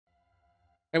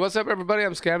Hey, what's up, everybody?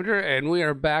 I'm Scavenger, and we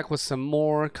are back with some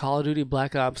more Call of Duty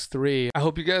Black Ops 3. I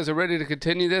hope you guys are ready to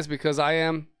continue this because I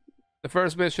am. The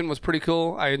first mission was pretty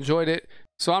cool. I enjoyed it.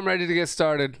 So I'm ready to get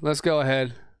started. Let's go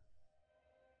ahead.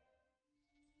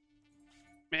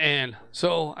 Man,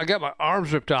 so I got my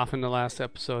arms ripped off in the last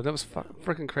episode. That was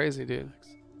freaking crazy, dude.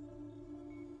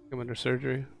 I'm under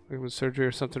surgery. I'm in surgery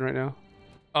or something right now.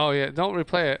 Oh, yeah. Don't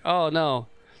replay it. Oh, no.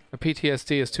 The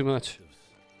PTSD is too much.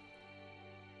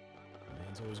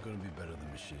 Man's always going to be better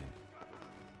than machine.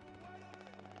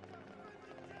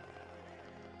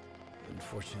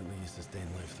 Unfortunately, you sustained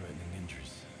life-threatening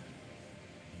injuries.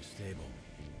 You're stable,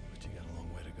 but you got a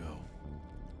long way to go.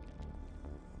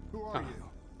 Who are you?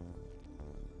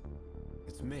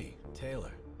 It's me,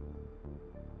 Taylor.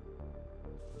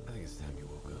 I think it's time you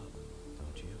woke up,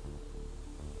 don't you?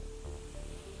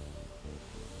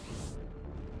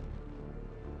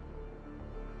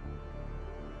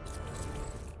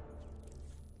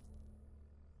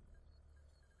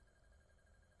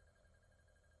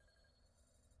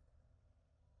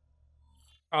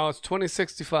 Oh, it's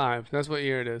 2065. That's what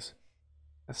year it is.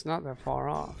 That's not that far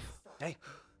off. Hey,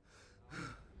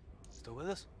 still with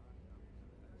us?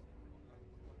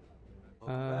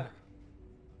 Welcome back.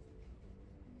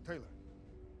 Taylor.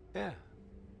 Yeah.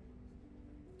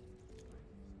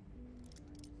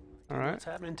 All right. What's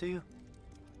happening to you?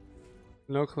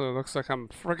 No clue. Looks like I'm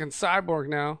freaking cyborg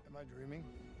now. Am I dreaming?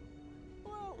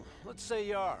 Well, let's say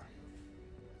you are.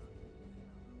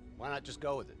 Why not just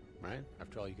go with it, right?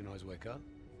 After all, you can always wake up.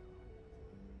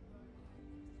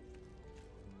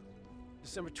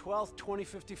 December 12th,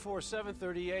 2054,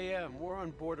 7:30 a.m. We're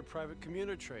on board a private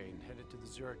commuter train headed to the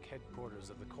Zurich headquarters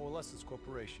of the Coalescence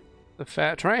Corporation. The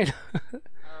fat train.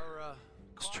 Our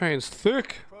This train's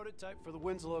thick. prototype for the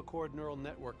Winslow Accord Neural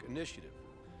Network Initiative.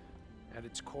 At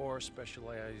its core,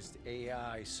 specialized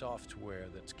AI software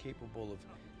that's capable of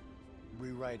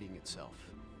rewriting itself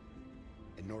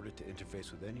in order to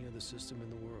interface with any other system in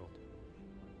the world.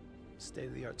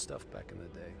 State-of-the-art stuff back in the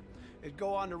day. It'd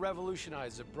go on to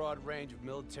revolutionize a broad range of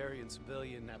military and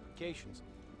civilian applications.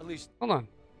 At least, Hold on.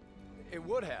 it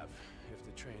would have if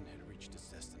the train had reached its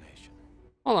destination.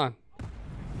 Hold on.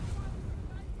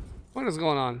 What is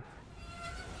going on?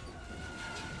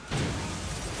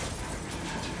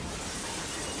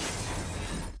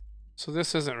 So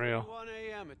this isn't real. 1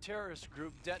 a.m., a terrorist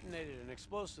group detonated an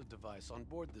explosive device on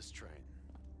board this train.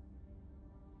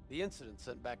 The incident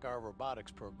sent back our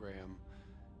robotics program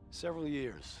several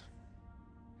years.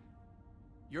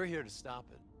 You're here to stop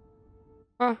it.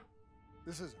 Huh?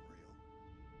 This isn't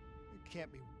real. It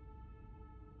can't be.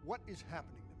 What is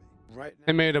happening to me? Right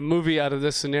They now, made a movie out of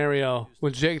this scenario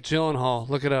with Jake Gyllenhaal.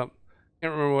 Look it up.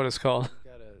 Can't remember what it's called.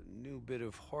 you've got a new bit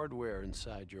of hardware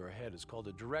inside your head. It's called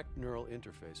a direct neural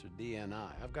interface, or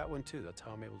DNI. I've got one too. That's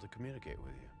how I'm able to communicate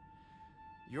with you.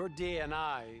 Your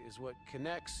DNI is what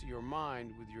connects your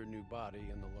mind with your new body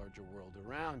and the larger world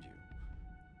around you.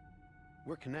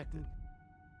 We're connected.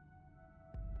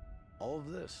 All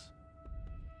of this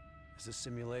is a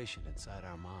simulation inside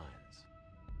our minds.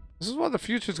 This is what the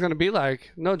future's going to be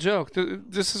like. No joke.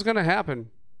 This is going to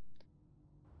happen.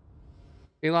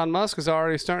 Elon Musk is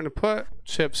already starting to put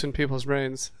chips in people's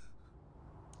brains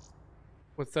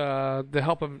with the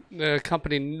help of the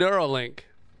company Neuralink.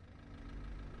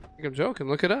 I think I'm joking.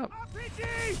 Look it up.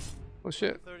 Oh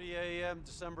shit. 30 a.m.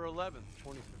 December 11th,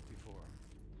 2054.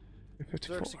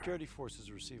 54. Zurich security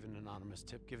forces receive an anonymous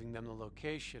tip giving them the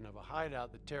location of a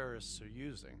hideout the terrorists are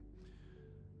using.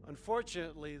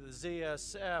 Unfortunately, the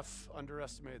ZSF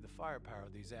underestimated the firepower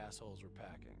these assholes were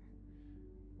packing.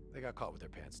 They got caught with their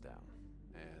pants down,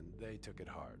 and they took it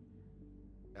hard.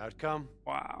 Outcome?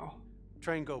 Wow.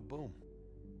 Train go boom.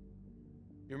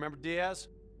 You remember Diaz?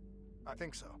 I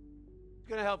think so. It's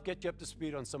gonna help get you up to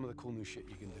speed on some of the cool new shit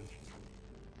you can do.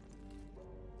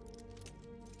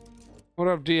 What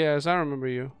up, Diaz? I remember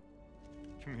you.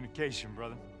 Communication,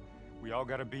 brother. We all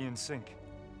gotta be in sync.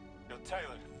 Yo,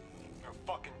 Taylor, you're a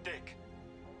fucking dick.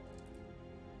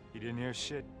 You didn't hear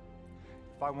shit?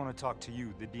 If I want to talk to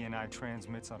you, the DNI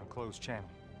transmits on a closed channel.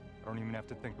 I don't even have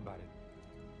to think about it.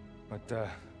 But,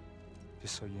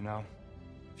 just so you know,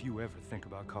 if you ever think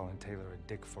about calling Taylor a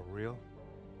dick for real,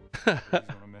 he's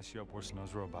gonna mess you up worse than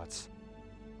those robots.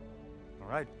 All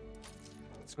right?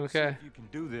 Let's go see Okay. if you can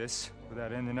do this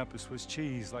without ending up a Swiss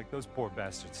cheese like those poor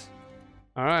bastards.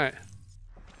 All right.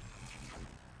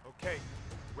 Okay,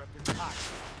 weapons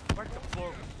hot. Wipe the floor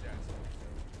with his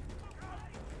ass.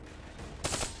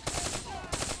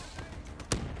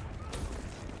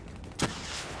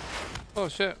 Oh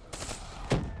shit.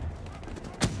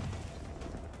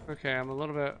 Okay, I'm a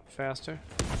little bit faster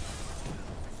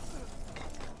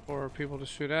for people to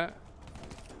shoot at.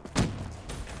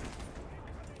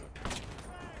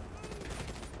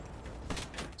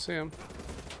 see him.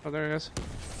 Oh, there he is.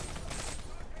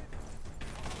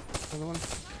 Another one.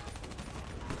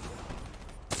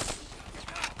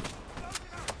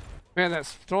 Man,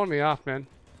 that's throwing me off, man.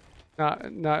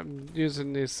 Not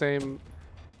using the same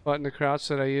button to crouch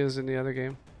that I used in the other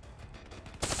game.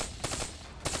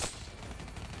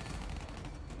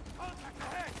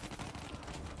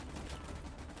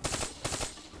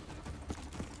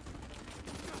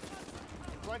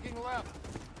 Flanking left.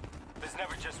 There's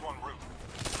never just one route.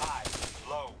 High,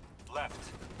 low,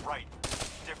 left, right.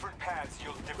 Different paths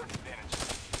yield different advantages.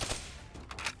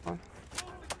 Come on.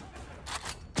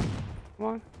 Come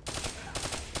on.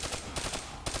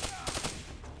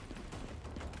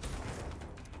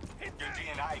 Your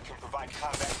DNI can provide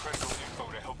combat critical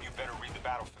info to help you better read the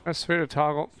battlefield. That's sweet to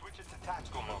toggle. Switch it to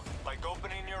tactical mode, like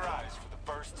opening your eyes for the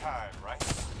first time, right?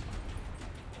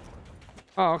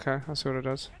 Oh, okay. I see what it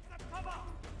does.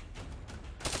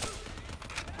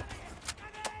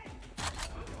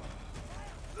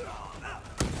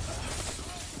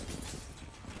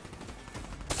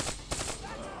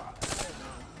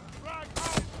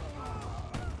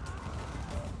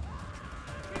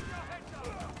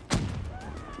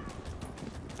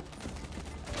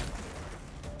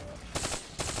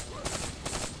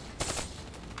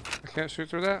 I can't shoot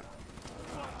through that.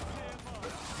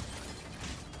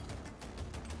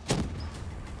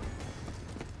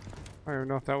 I don't even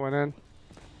know if that went in.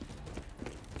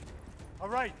 All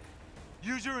right,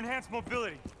 use your enhanced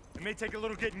mobility. It may take a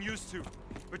little getting used to,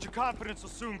 but your confidence will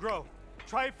soon grow.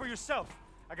 Try it for yourself.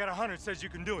 I got a hunter that says you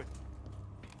can do it.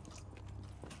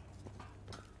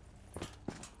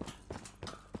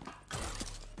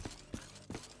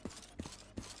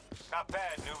 Not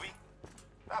bad, newbie.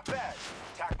 Not bad.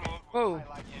 Attack mode will Whoa.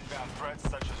 highlight inbound threats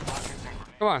such as rockets and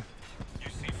grenades. Come on. You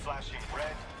see flashing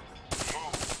red?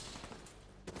 Move.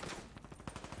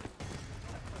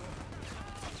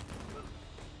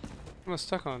 I'm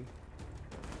stuck on.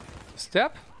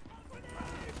 Step?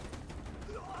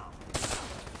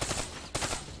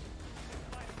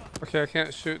 Okay, I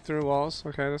can't shoot through walls.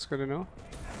 Okay, that's good to know.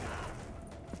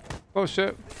 Oh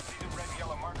shit. See the red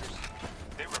yellow markers?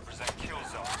 They represent kill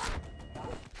zones.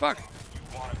 Fuck. You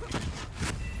want to be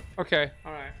Okay,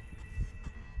 alright.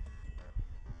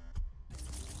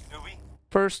 newbie?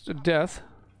 First death.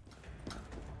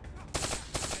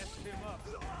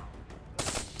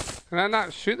 Can I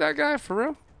not shoot that guy for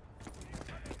real?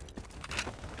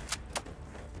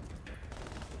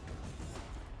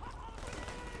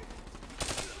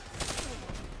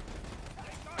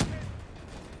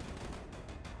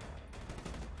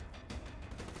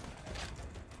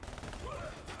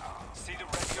 See the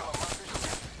red yellow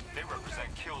markers? They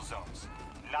represent kill zones,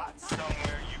 not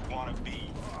somewhere you want to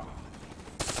be.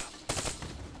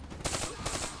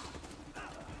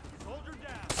 Soldier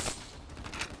down.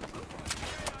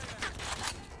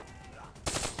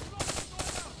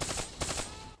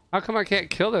 How come I can't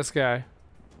kill this guy?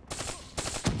 Is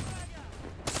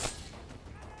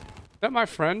that my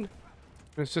friend?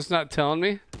 It's just not telling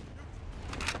me?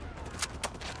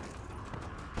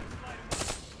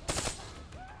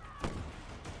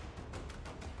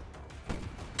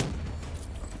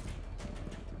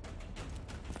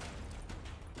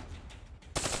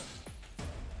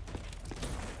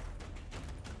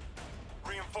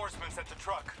 Reinforcements at the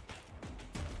truck.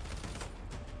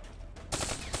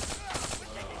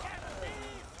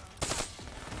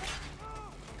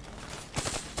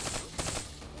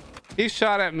 He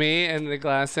shot at me and the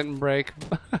glass didn't break.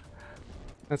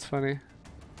 That's funny.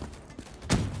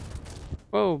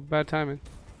 Whoa, bad timing.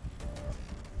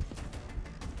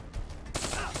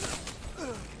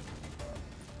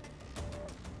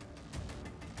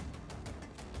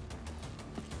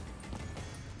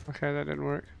 Okay, that didn't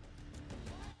work.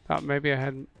 Thought maybe I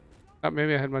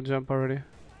had my jump already.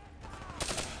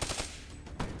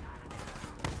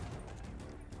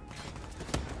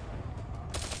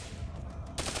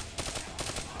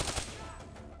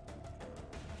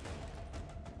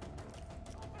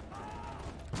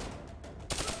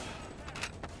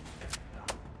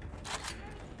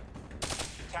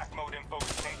 Attack mode info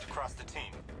is changed across the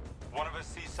team. One of us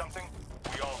sees something,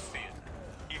 we all see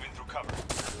it, even through cover.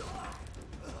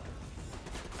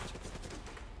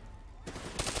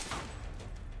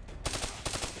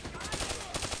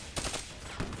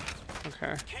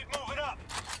 Okay. Keep moving up.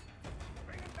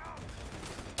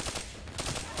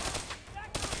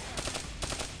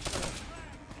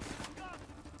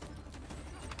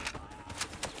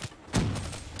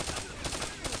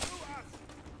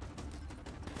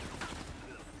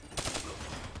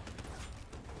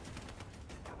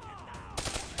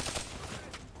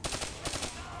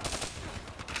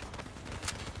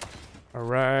 All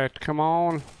right, come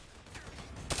on.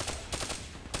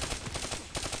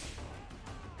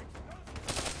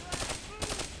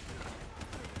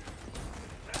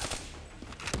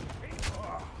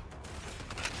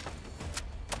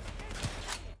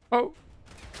 Oh.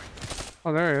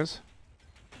 Oh, there he is.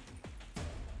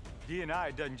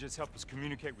 D&I doesn't just help us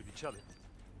communicate with each other.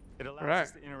 It allows Right.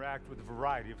 us to interact with a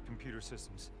variety of computer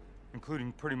systems,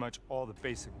 including pretty much all the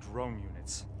basic drone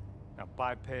units. Now,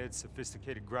 bipeds,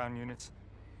 sophisticated ground units,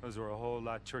 those are a whole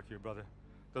lot trickier, brother.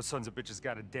 Those sons of bitches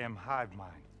got a damn hive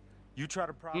mind. You try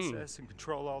to process and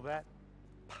control all that,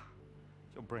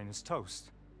 your brain is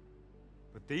toast.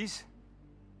 But these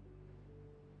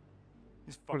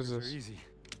What is fuckers are this? easy.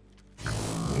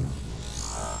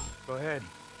 Go ahead.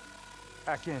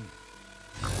 Hack in.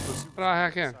 Let's see How do I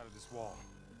hack in? inside of this wall.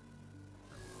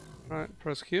 Alright,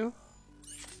 press Q.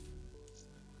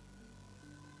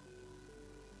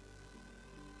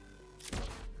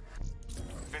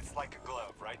 Fits like a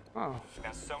glove, right? Oh.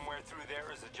 Now somewhere through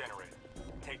there is a generator.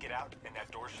 Take it out and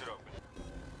that door should open.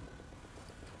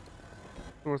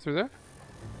 Somewhere through there?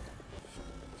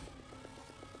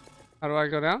 How do I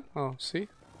go down? Oh, see?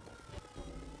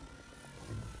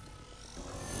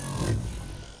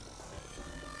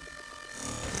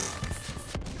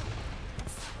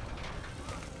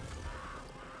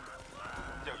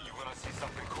 Yo, you wanna see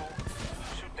something cool?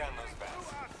 Shoot down those bats.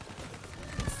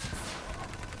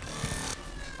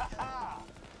 Ha-ha!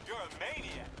 You're a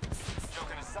maniac!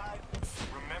 Joking aside,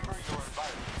 remember your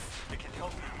environment. It can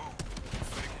help you move,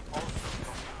 but it can also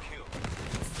help you kill.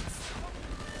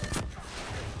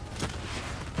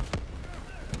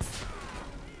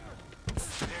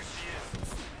 There she is.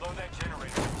 Blow that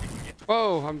generator. We can get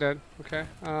Whoa, I'm dead. Okay.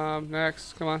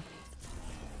 Next. Come on.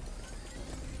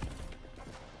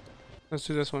 Let's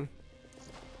do this one.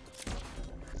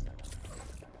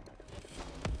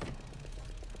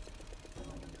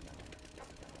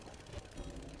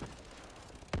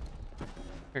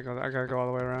 I gotta go all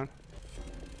the way around.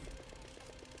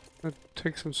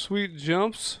 Take some sweet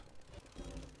jumps.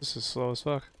 This is slow as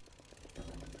fuck.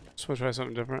 Just wanna try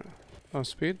something different. Oh,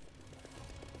 speed.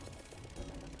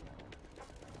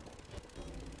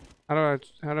 How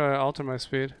do I alter my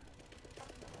speed?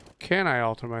 Can I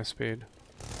alter my speed?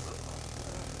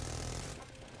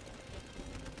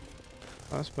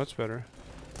 Oh, that's much better.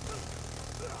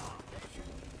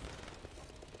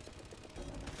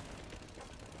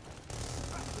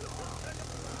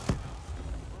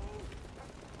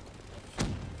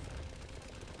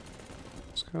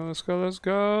 Let's go, let's go, let's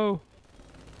go!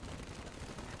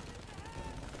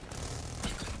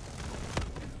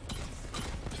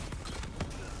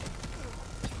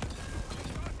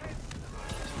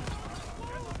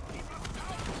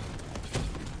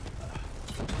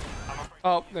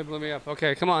 Oh, they blew me up.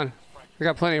 Okay, come on. I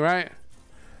got plenty, right?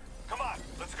 Come on,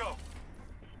 let's go.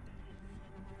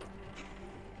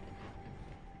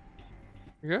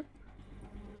 You good?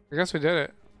 I guess we did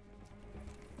it.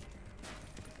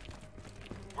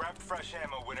 Grab fresh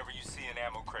ammo whenever you see an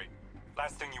ammo crate.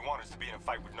 Last thing you want is to be in a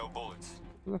fight with no bullets.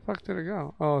 Where the fuck did it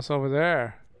go? Oh, it's over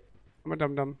there. I'm a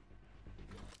dum-dum.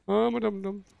 I'm a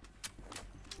dum-dum.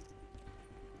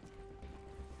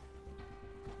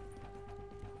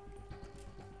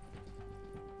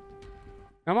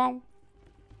 Come on.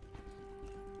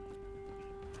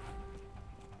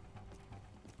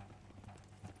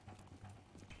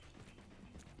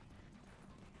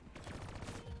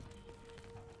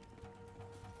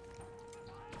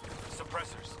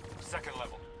 Suppressors, second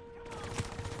level.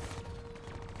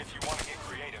 If you want to get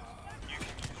creative, you can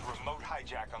use remote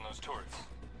hijack on those turrets.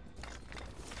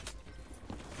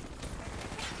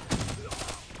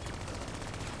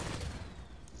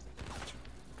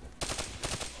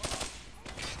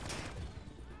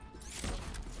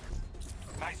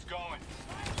 Nice going.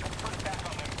 Put back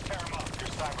on them, tear them up. Your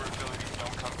cyber abilities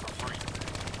don't come for free.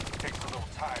 Takes a little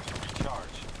time to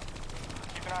recharge.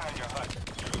 Keep an eye on your HUD.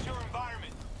 Use your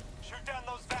environment. Shoot down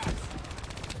those vats.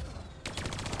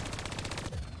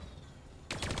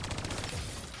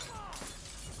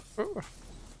 Oh,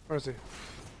 where is he?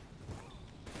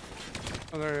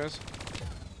 Oh, there he is.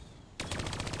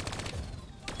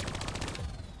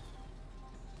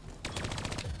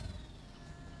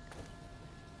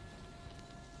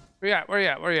 Where you at? Where you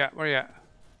at? Where you at? Where you at?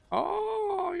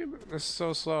 Oh, this is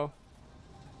so slow.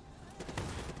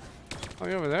 Oh,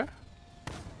 you over there?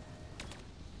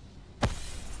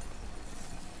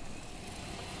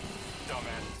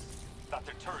 Dumbass. Thought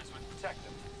their turrets would protect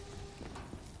them.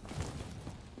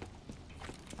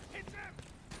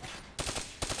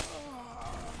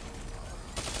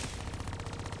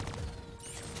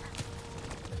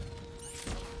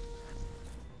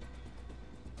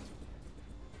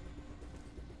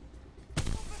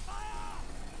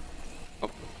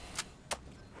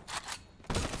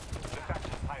 The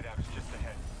faction's hideout is just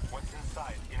ahead. Once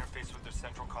inside, interface with their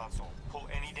central console. Pull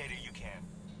any data you can.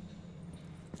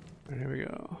 Here we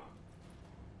go.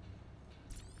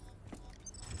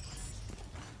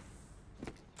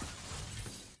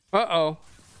 Uh-oh.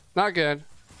 Not good.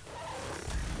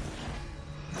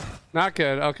 Not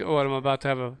good. Okay, what, I'm about to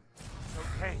have a...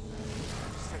 Okay.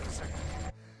 Just take a second.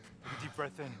 Take a deep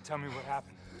breath in and tell me what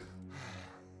happened.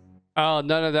 Oh,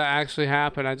 none of that actually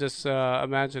happened. I just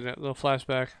imagined it. A little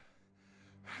flashback.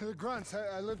 The grunts,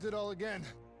 I lived it all again.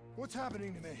 What's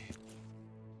happening to me?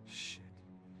 Shit.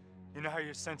 You know how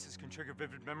your senses can trigger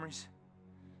vivid memories?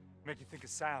 Make you think of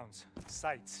sounds,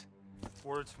 sights,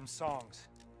 words from songs.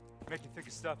 Make you think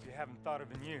of stuff you haven't thought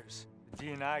of in years. The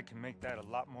DNI can make that a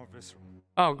lot more visceral.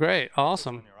 Oh, great.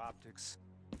 Awesome. On your optics,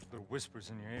 little whispers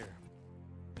in your ear.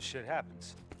 This shit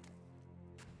happens.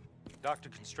 The doctor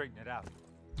can straighten it out.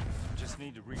 You just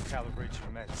need to recalibrate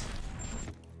your meds.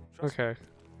 Trust me, Okay.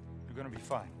 you're gonna be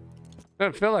fine.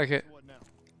 Doesn't feel like it. What now?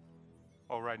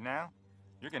 Oh, right now,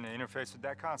 you're gonna interface with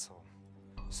that console.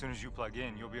 As soon as you plug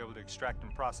in, you'll be able to extract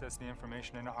and process the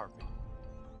information in a heartbeat.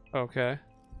 Okay.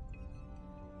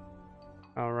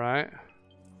 All right.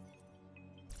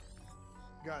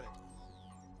 Got it.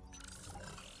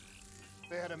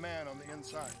 They had a man on the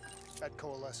inside at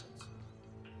Coalescence.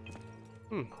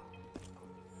 Hmm.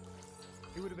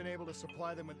 He would have been able to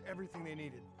supply them with everything they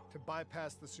needed to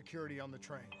bypass the security on the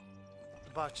train.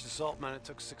 The botched assault, man, it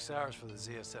took 6 hours for the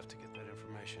ZSF to get that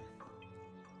information.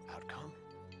 Outcome?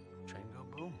 Train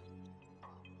go boom.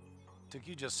 Took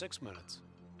you just 6 minutes.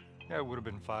 Yeah, it would have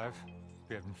been 5 if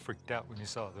you hadn't freaked out when you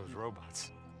saw those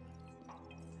robots.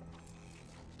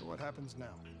 So what happens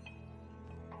now?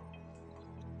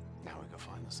 Now we go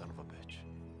find the son of a bitch.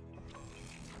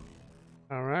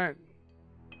 All right.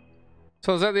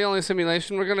 So is that the only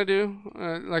simulation we're gonna do?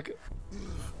 Like,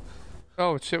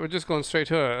 oh shit, we're just going straight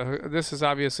to it. This is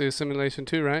obviously a simulation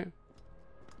too, right?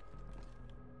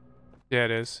 Yeah,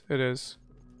 it is. It is,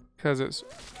 because it's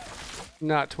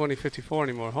not 2054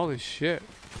 anymore. Holy shit.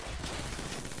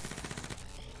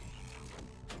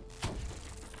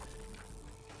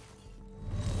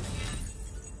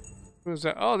 Who's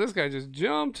that? Oh, this guy just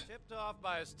jumped. Tipped off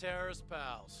by his terrorist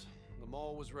pals. The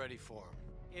mole was ready for him.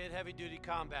 He had heavy-duty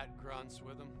combat grunts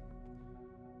with him.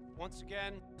 Once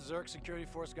again, Zerg security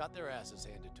force got their asses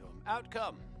handed to him.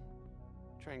 Outcome.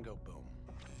 Train go boom.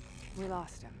 We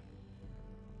lost him.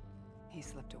 He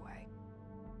slipped away.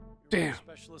 Damn.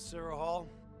 Specialist Sarah Hall.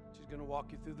 She's gonna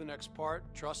walk you through the next part.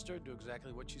 Trust her, do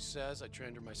exactly what she says. I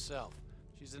trained her myself.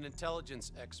 She's an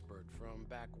intelligence expert from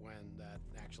back when that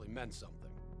actually meant something.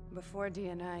 Before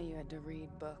DNI, you had to read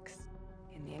books.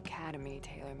 In the academy,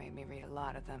 Taylor made me read a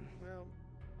lot of them. Well,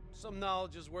 some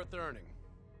knowledge is worth earning.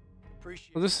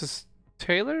 Appreciate. Well, this is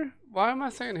Taylor? Why am I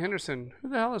saying Henderson? Who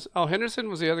the hell is... Oh, Henderson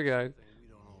was the other guy. We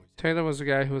don't always. Taylor was the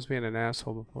guy who was being an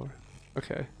asshole before.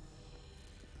 Okay.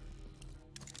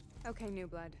 Okay, New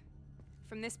Blood.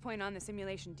 From this point on, the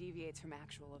simulation deviates from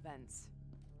actual events.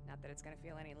 Not that it's gonna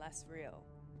feel any less real.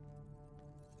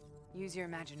 Use your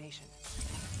imagination.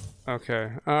 Okay.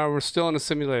 We're still in a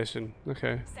simulation.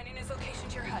 Okay. Sending his location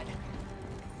to your HUD.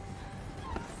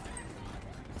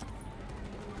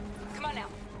 Come on now.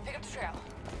 Pick up the trail.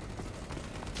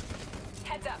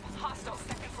 Heads up. Hostile,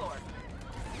 2nd floor.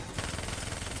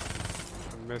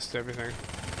 I missed everything.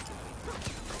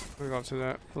 We go up to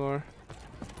that floor.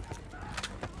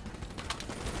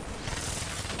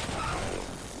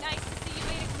 Nice to see you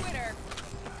made a quitter.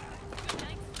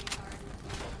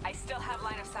 I still have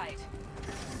line of sight.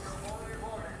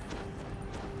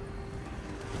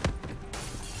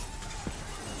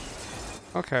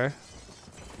 Okay.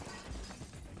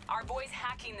 Our boy's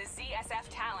hacking the ZSF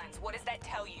Talons. What does that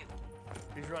tell you?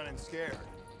 He's running scared,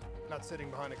 not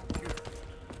sitting behind a computer.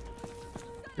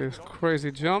 These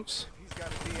crazy jumps. He's got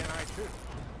a DNI too.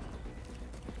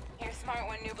 You're a smart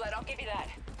one, New Blood. I'll give you that.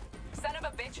 Son of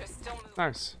a bitch is still moving.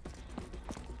 Nice.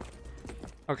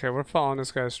 Okay, we're following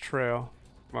this guy's trail.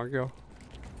 Come on, go.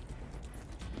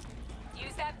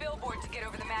 Use that billboard to get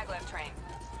over the maglev train.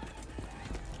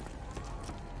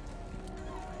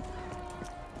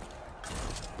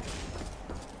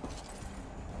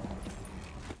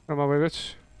 Come on,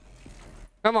 bitch.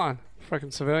 Come on,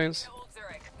 freaking civilians. Old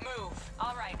Zurich, move.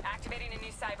 All right, activating a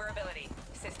new cyber ability.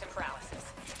 System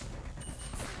paralysis.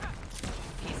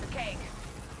 Piece of cake.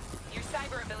 Your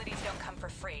cyber abilities don't come for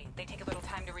free. They take a little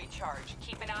time to recharge.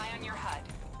 Keep an eye on your HUD.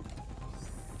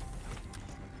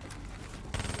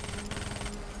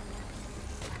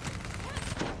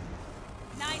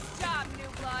 Nice job, New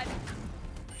Blood.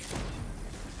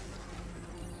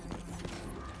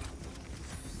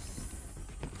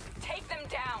 Take them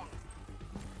down.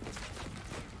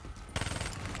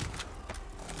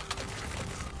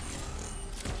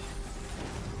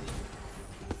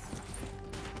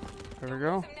 There we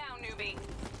go. Lose him now, newbie.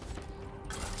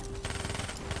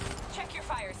 Check your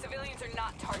fire. Civilians are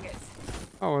not targets.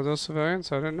 Oh, were those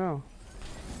civilians? I didn't know.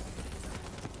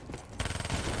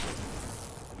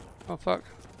 Oh, fuck.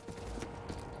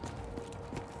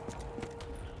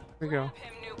 There we go. Grab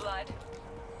him, new blood.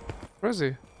 Where is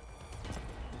he?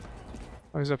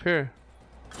 Oh, he's up here.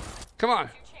 Come on.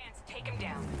 Your chance. Take him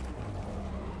down.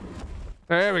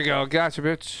 There we go. Gotcha,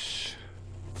 bitch.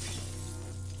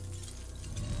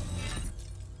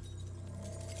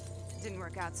 Didn't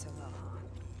work out so well, huh?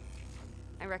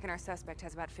 I reckon our suspect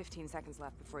has about 15 seconds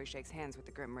left before he shakes hands with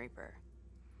the Grim Reaper.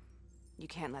 You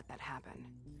can't let that happen.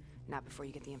 Not before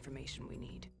you get the information we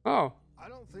need. Oh. I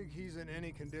don't think he's in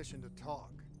any condition to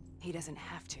talk. He doesn't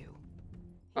have to. He's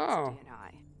Oh.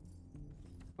 DNI.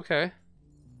 Okay.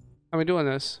 How are we doing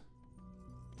this?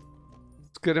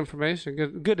 It's good information.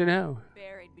 Good to know.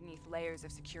 Buried beneath layers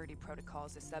of security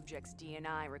protocols, the subject's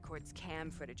DNI records cam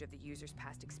footage of the user's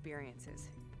past experiences.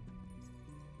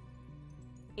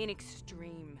 In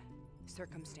extreme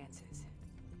circumstances,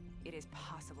 it is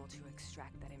possible to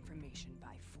extract that information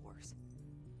by force.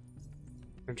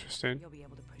 Interesting. You'll be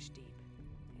able to push deep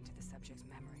into the subject's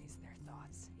memories, their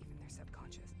thoughts, even their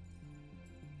subconscious.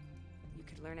 You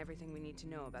could learn everything we need to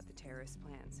know about the terrorists'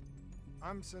 plans.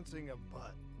 I'm sensing a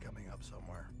butt coming up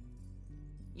somewhere.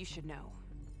 You should know.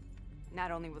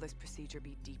 Not only will this procedure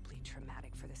be deeply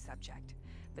traumatic for the subject,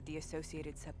 but the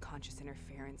associated subconscious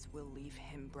interference will leave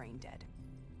him brain dead.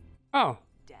 Oh.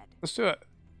 Dead. Let's do it.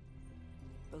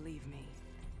 Believe me,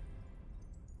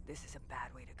 this is a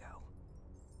bad way to go.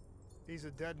 He's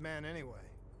a dead man anyway.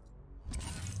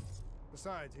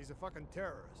 Besides, he's a fucking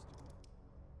terrorist.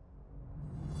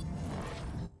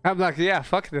 I'm like, yeah,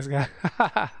 fuck this guy.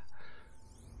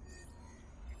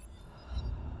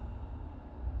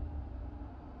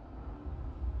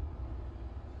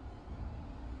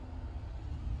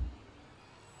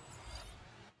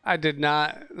 I did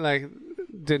not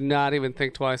even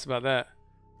think twice about that.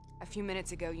 A few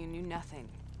minutes ago, you knew nothing.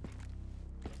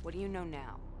 What do you know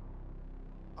now?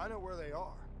 I know where they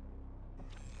are.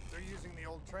 They're using the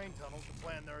old train tunnels to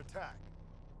plan their attack.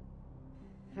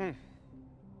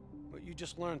 What you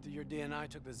just learned through your DNI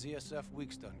took the ZSF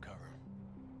weeks to uncover.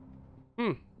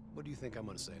 What do you think I'm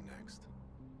gonna say next?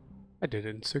 I did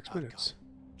it in 6 minutes.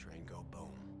 Train go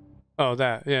boom. Oh,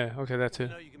 that. Yeah. Okay, that too. You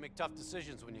know you can make tough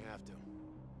decisions when you have to.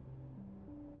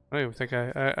 I don't even think I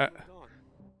Gone.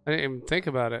 didn't even think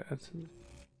about it. It's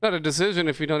not a decision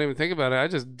if you don't even think about it. I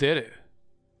just did it.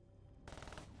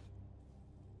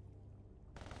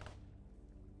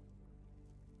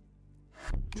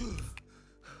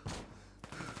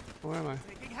 Where am I?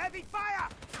 Taking heavy fire!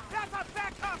 That's a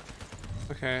backup!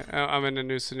 Okay, I'm in a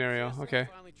new scenario. Okay.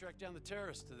 Finally tracked down the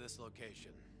terrorists to this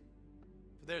location.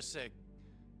 For their sake,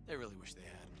 they really wish they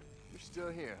had. You're still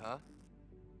here, huh?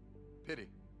 Pity.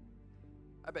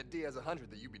 I bet D has 100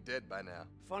 that you'd be dead by now.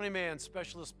 Funny man,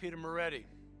 Specialist Peter Moretti.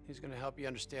 He's gonna help you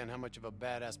understand how much of a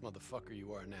badass motherfucker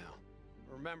you are now.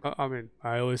 Remember, I mean,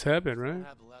 I always have been, right?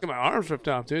 Get my arms ripped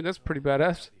off, dude. That's pretty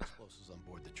badass. the explosives on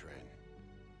board the train.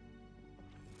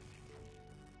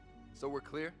 So we're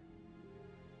clear?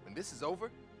 When this is over,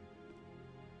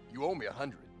 you owe me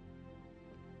 100.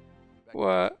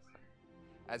 What?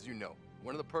 As you know,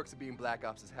 one of the perks of being Black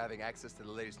Ops is having access to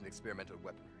the latest in experimental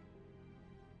weaponry.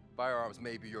 Firearms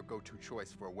may be your go-to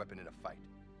choice for a weapon in a fight.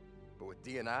 But with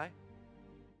DNI,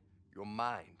 your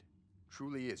mind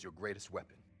truly is your greatest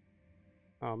weapon.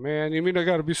 Oh man, you mean I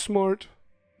gotta be smart?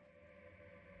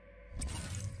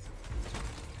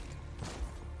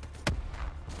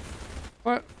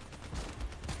 What?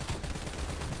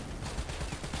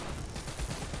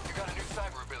 You got a new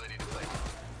cyber ability to play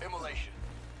with. Immolation.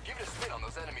 Give it a spin on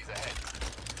those enemies ahead.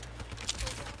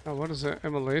 Oh, what is that?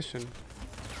 Immolation.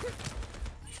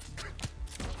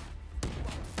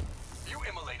 You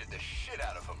immolated the shit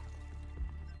out of them.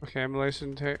 Okay,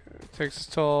 immolation takes its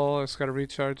toll. It's got to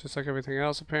recharge just like everything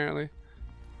else, apparently.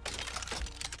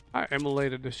 I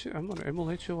immolated the shit. I'm gonna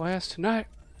immolate your ass tonight.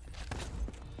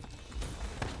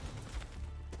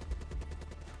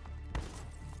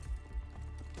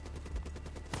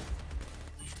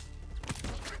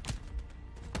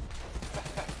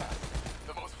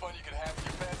 The most fun you can have with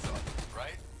your pants on,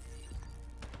 right?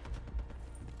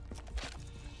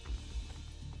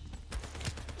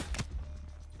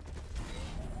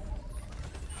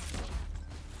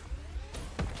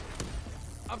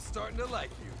 I'm starting to like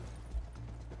you.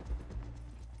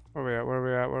 Where we at? Where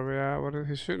we at? Where we at? What is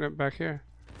he shooting at back here?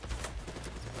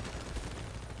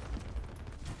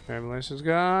 Immolation's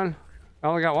gone. I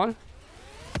only got one.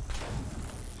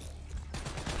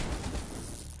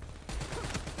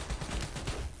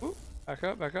 Ooh, back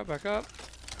up, back up, back up.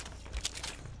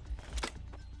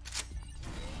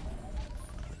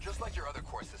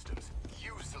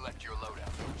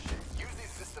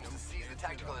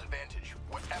 tactical advantage,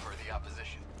 whatever the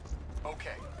opposition.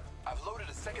 Okay, I've loaded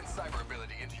a second cyber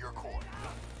ability into your core.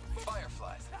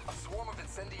 Fireflies, a swarm of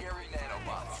incendiary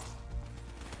nanobots.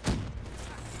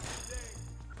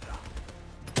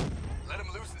 Let them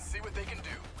loose and see what they can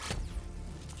do.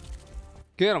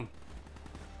 Get him.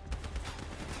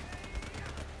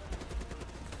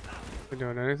 We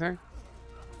doing anything?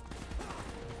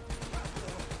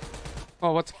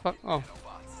 Oh, what the fuck? Oh.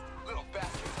 Nanobots, little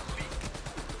bastards of meat.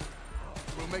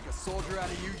 We'll make a soldier out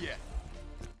of you yet.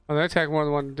 Oh, they attack more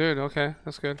than one dude. Okay,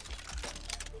 that's good.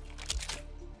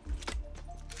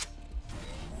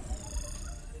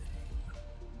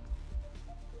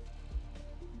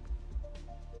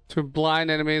 To blind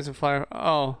enemies and fire.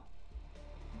 Oh.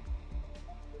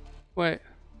 Wait.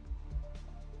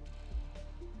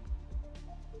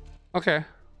 Okay.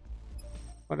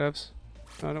 Whatevs.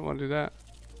 No, I don't want to do that.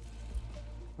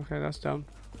 Okay, that's dumb.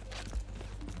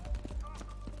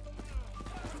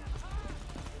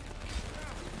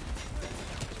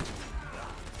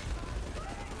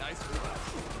 Nice.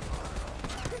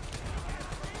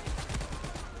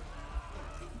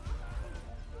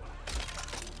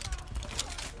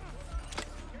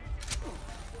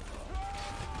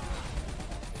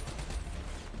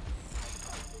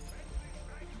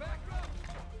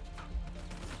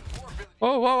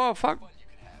 Whoa, whoa, whoa, fuck.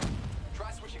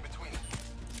 Try switching between them.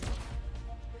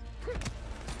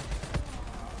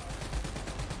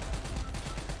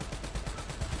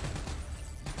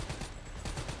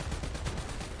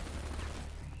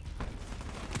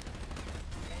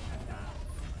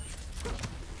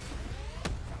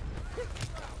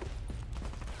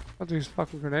 What are these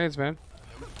fucking grenades, man?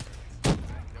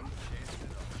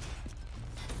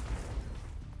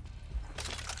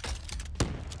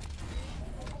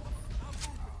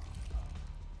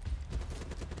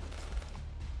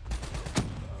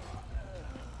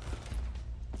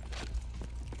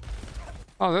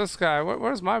 Oh, this guy.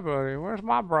 Where's my buddy? Where's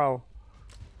my bro?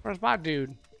 Where's my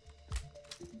dude?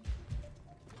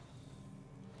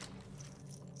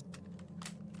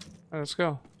 Alright, let's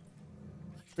go.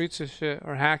 Reach this shit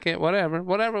or hack it.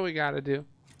 Whatever we gotta do.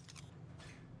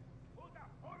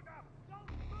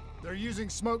 They're using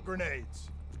smoke grenades.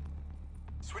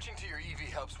 Switching to your EV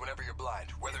helps whenever you're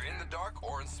blind, whether in the dark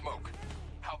or in smoke.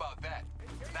 How about that?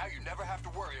 Now you never have to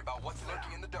worry about what's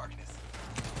lurking in the darkness.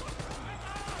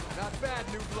 Not bad,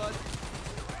 new blood.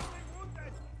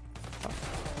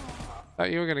 Thought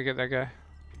you were gonna get that guy.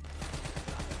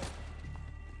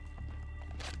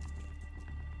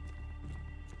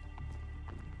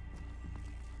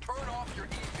 Turn off your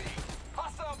EV.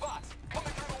 Hostile bots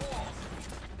coming through the walls.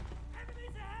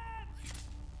 Enemies ahead!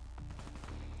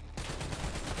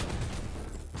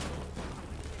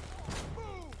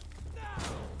 Move! Now!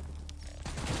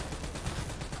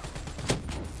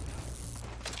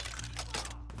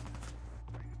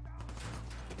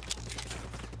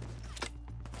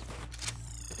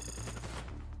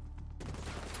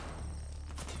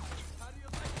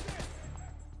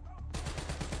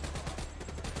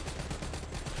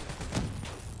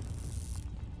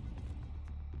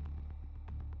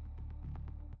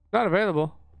 Not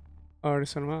available. I already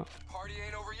sent him out. Party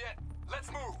ain't over yet.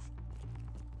 Let's move.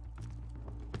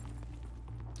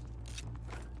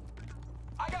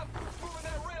 I got moving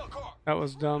that rail car. That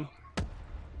was dumb.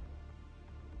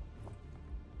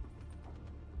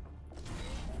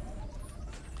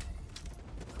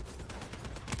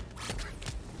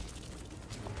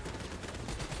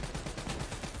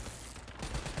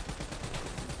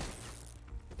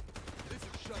 This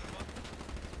will shut him up.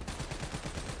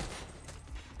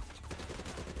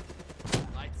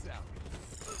 Lights out.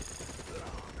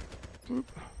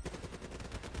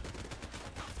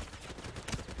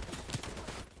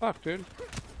 Fuck, dude.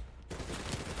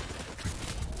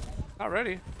 Not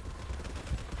ready.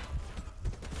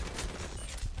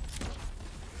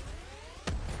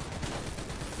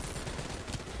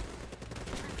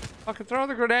 Fucking throw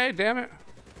the grenade, damn it.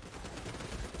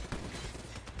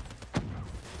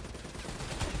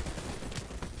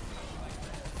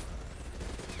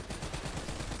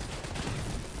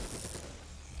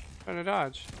 Trying to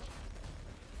dodge.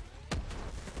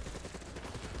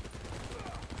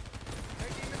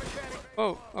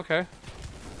 Oh, okay.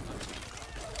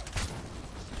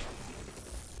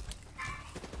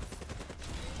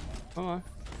 Come on.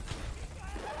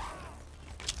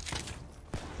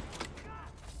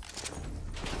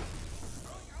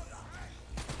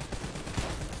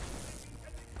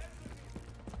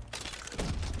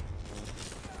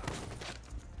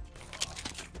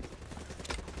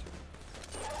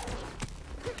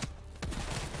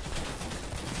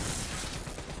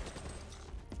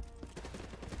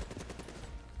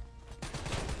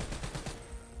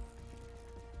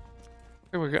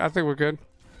 think we're good. I think we're good.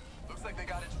 Looks like they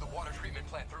got into the water treatment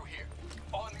plant through here.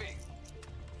 On me.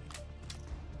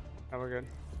 Oh, we're good.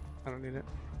 I don't need it.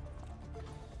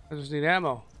 I just need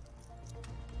ammo.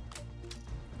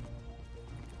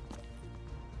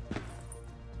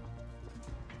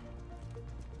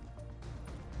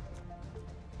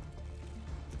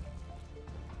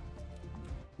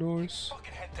 Nice.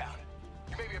 Fucking head down.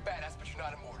 You may be a badass, but you're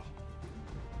not immortal.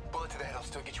 Bullet to the head will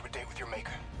still get you a date with your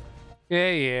maker.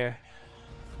 Yeah, yeah.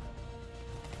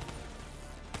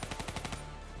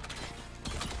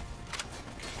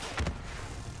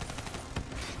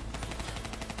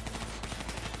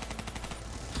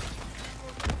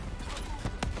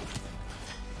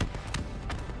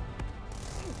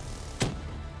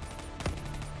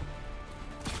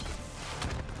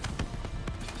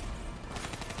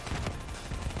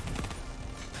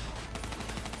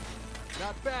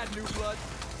 Not bad, new blood.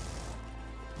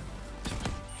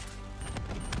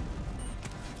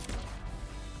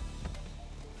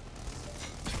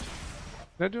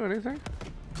 Did I do anything?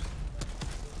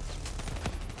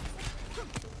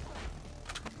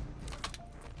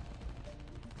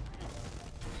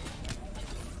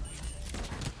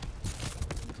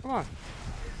 Come on.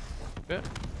 Bit.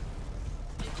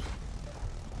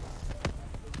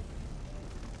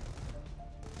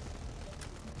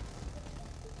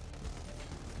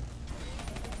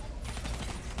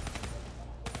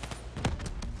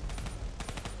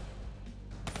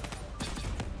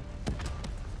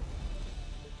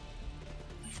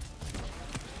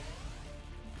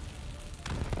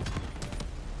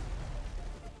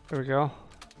 There we go.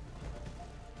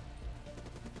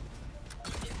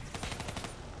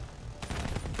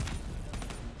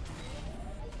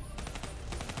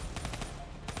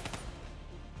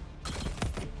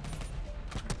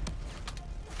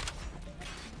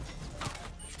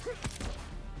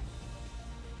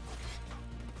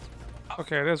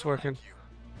 Okay, it is working.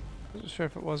 Not sure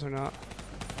if it was or not.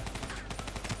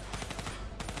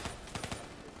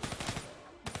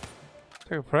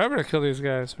 Take forever to kill these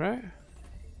guys, right?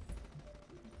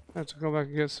 I have to go back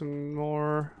and get some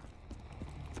more.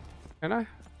 Can I?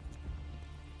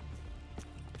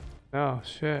 Oh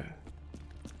shit.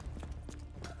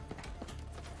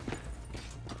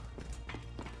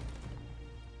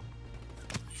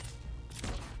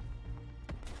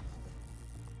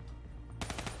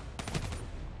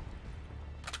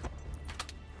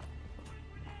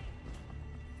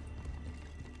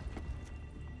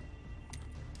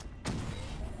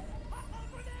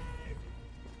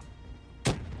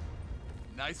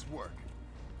 Nice work.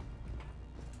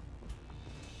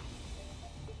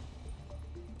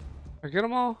 I get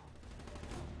them all?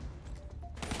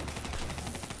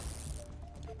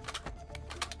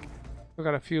 We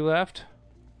got a few left.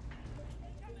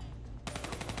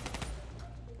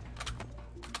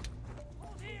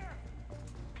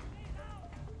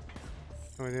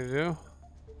 What do we need to do?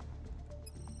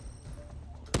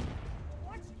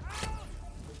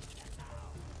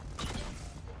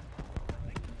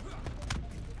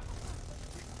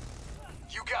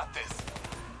 You got this.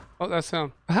 Oh, that's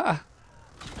him. Ha!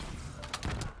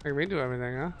 Make me do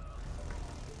everything, huh?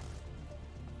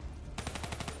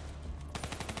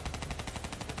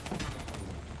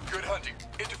 Good hunting.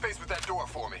 Interface with that door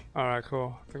for me. Alright,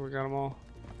 cool. I think we got them all.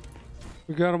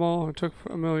 We got them all. It took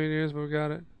a million years, but we got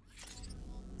it.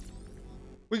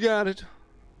 We got it.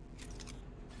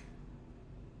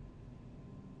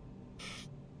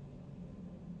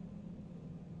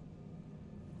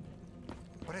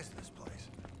 What is this place?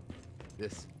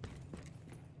 This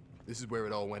is where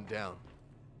it all went down.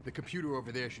 The computer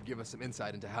over there should give us some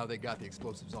insight into how they got the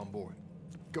explosives on board.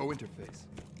 Go interface.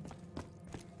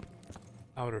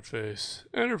 Outer face.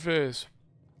 Interface.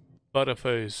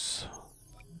 Butterface.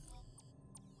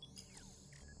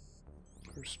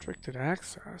 Restricted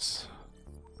access.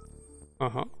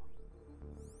 Uh-huh.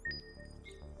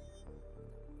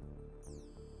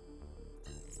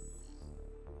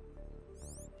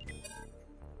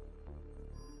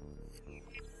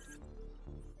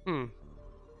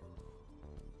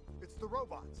 It's the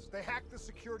robots. They hacked the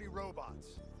security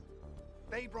robots.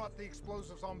 They brought the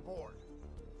explosives on board.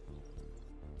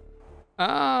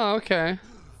 Oh, okay.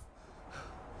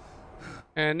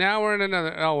 And now we're in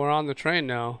another... Oh, we're on the train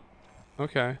now.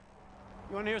 Okay.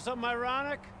 You want to hear something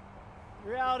ironic?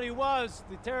 The reality was,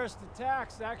 the terrorist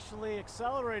attacks actually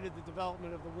accelerated the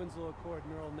development of the Winslow Accord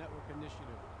Neural Network Initiative.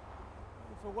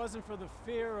 If it wasn't for the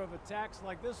fear of attacks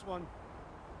like this one,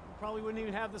 we probably wouldn't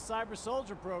even have the Cyber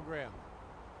Soldier program.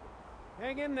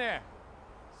 Hang in there.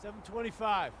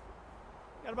 7:25.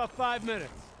 Got about 5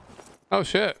 minutes. Oh,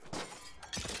 shit.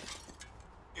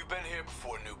 You've been here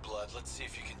before, New Blood. Let's see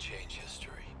if you can change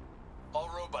history. All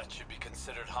robots should be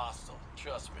considered hostile.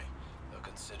 Trust me, they'll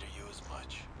consider you as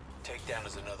much. Takedown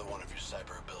is another one of your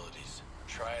cyber abilities.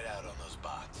 Try it out on those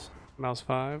bots. Mouse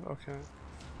 5, okay.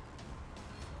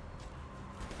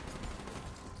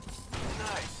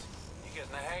 Nice. You're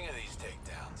getting the hang of these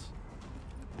takedowns.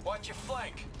 Watch your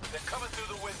flank. They're coming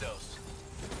through the windows.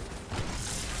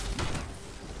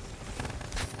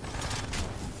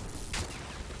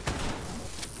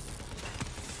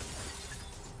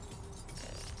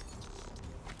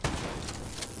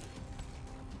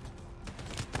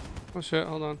 Oh shit,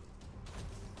 hold on.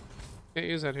 Can't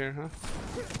use that here, huh?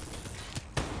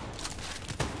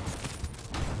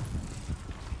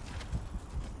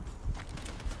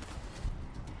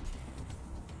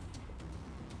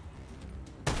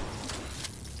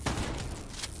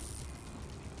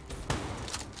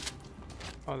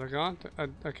 Oh, they're gone?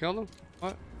 I killed them?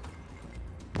 What?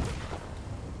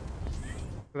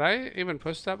 Did I even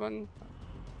push that button?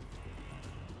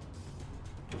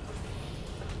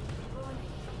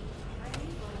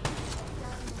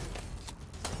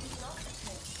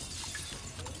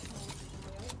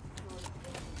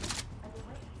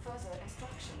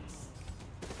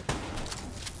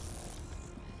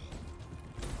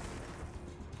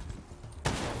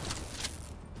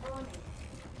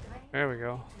 There we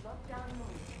go.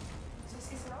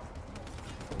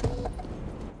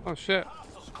 Oh shit.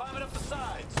 Hostiles climbing up the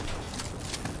sides.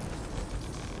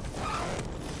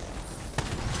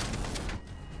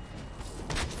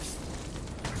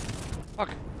 Fuck.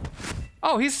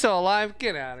 Oh, he's still alive.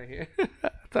 Get out of here. I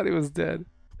thought he was dead.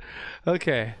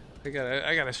 Okay. I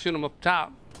gotta shoot him up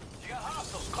top. You got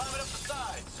hostiles climbing up the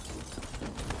sides.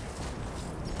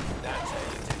 That's how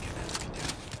you take an enemy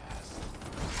down fast.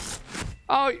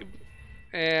 Oh,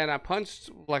 and I punched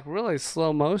like really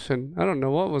slow motion. I don't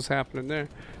know what was happening there.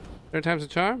 Third time's a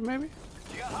charm, maybe?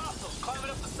 You got hostiles climbing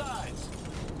up the sides.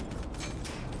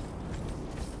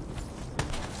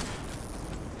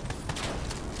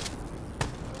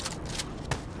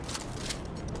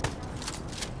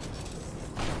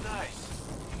 Nice.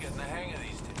 You're getting the hang of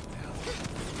these takedowns.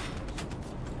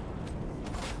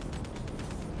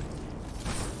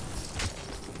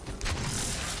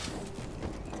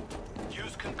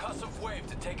 Use concussive wave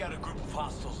to take out a group of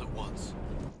hostiles at once.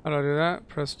 How do I do that?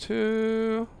 Press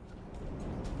 2.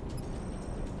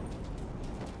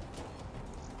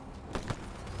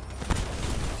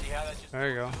 See how that just There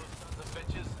you go. sons of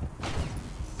bitches?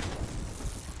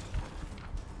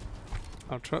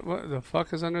 I'll try. What the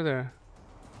fuck is under there?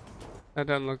 That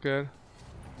doesn't look good.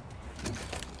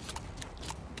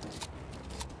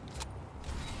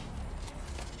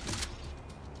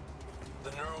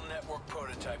 The neural network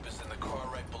prototype is in the car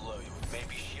right below you. It may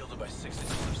be shielded by 6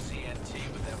 inches of CNT,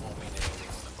 but that won't mean anything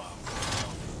on the bomb.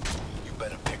 You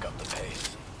better pick up the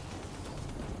pace.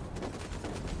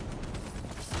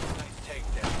 Nice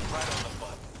takedown, right on the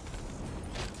button.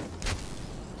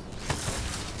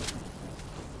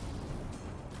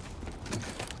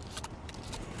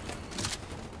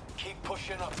 Keep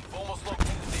pushing up. You've almost located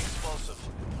the explosive.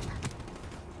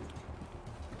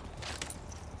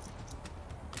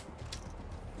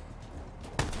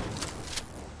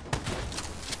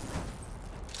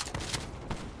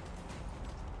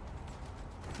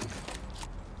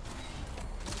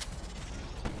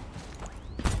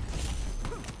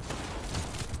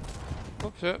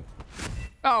 Oh shit.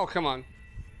 Oh, come on.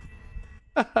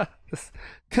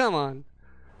 Come on.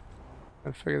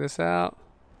 Gotta figure this out.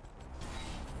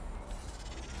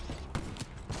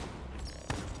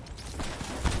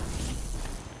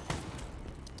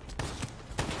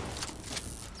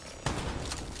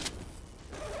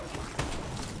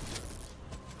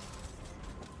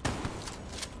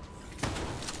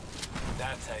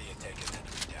 That's how you take an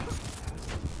enemy down.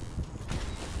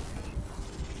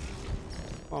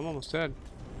 Oh, I'm almost dead.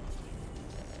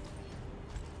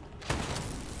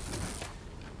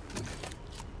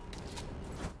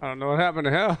 I don't know what happened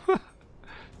to him.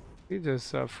 He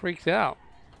just freaked out.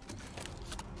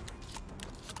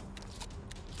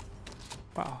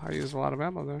 Wow, I used a lot of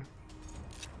ammo there.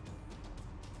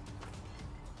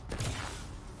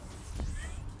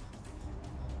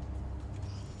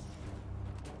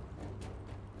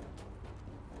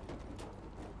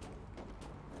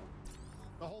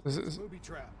 The whole This thing's is- a booby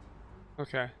trap.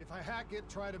 Okay. If I hack it,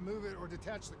 try to move it, or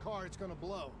detach the car, it's gonna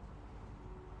blow.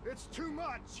 It's too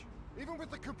much! Even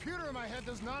with the computer in my head,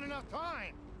 there's not enough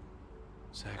time!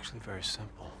 It's actually very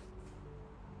simple.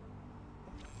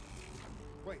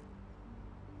 Wait.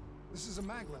 This is a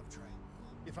maglev tray.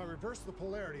 If I reverse the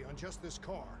polarity on just this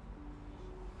car...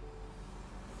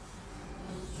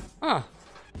 Huh.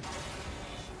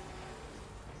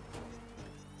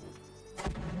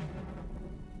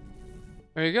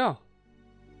 There you go.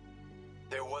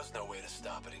 There was no way to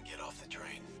stop it and get off the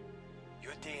train.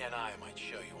 Your DNI might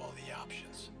show you all the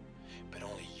options, but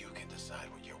only you can decide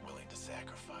what you're willing to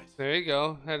sacrifice. There you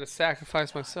go. I had to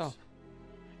sacrifice myself.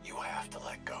 You have to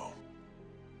let go.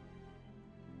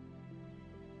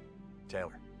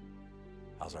 Taylor,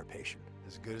 how's our patient?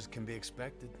 As good as can be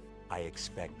expected. I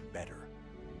expect better.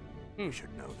 You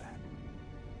should know that.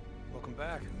 Welcome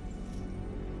back.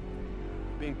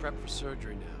 Being prepped for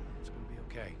surgery now. It's gonna be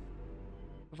okay.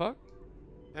 The fuck?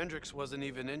 Hendricks wasn't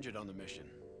even injured on the mission.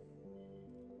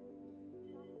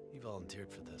 He volunteered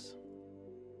for this.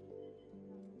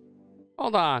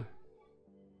 Hold on.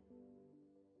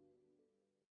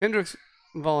 Hendricks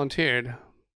volunteered.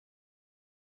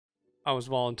 I was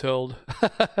voluntold.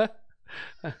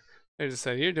 They just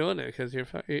said, you're doing it because you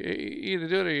either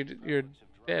do it or you're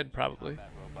dead, probably.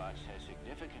 Robots has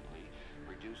significantly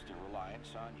reduced the reliance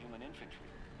on human infantry.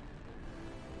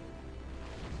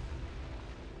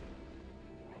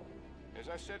 As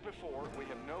I said before, we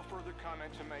have no further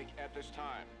comment to make at this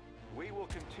time. We will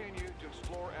continue to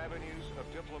explore avenues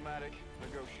of diplomatic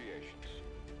negotiations.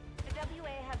 The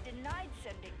WA have denied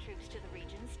sending troops to the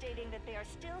region, stating that they are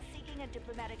still seeking a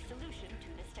diplomatic solution to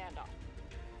the standoff.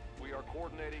 We are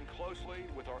coordinating closely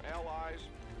with our allies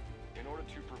in order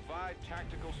to provide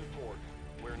tactical support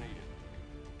where needed.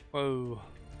 Whoa.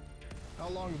 How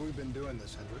long have we been doing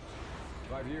this, Hendricks?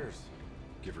 5 years,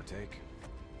 give or take.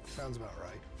 Sounds about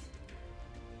right.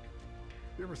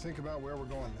 You ever think about where we're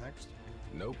going next?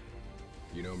 Nope.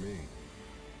 You know me.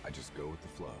 I just go with the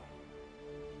flow.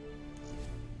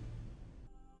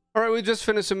 Alright, we just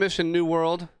finished a mission, New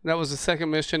World. That was the second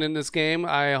mission in this game.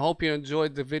 I hope you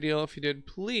enjoyed the video. If you did,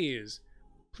 please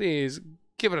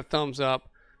give it a thumbs up.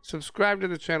 Subscribe to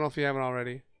the channel if you haven't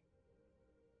already.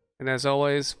 And as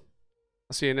always,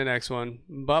 I'll see you in the next one.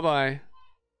 Bye-bye.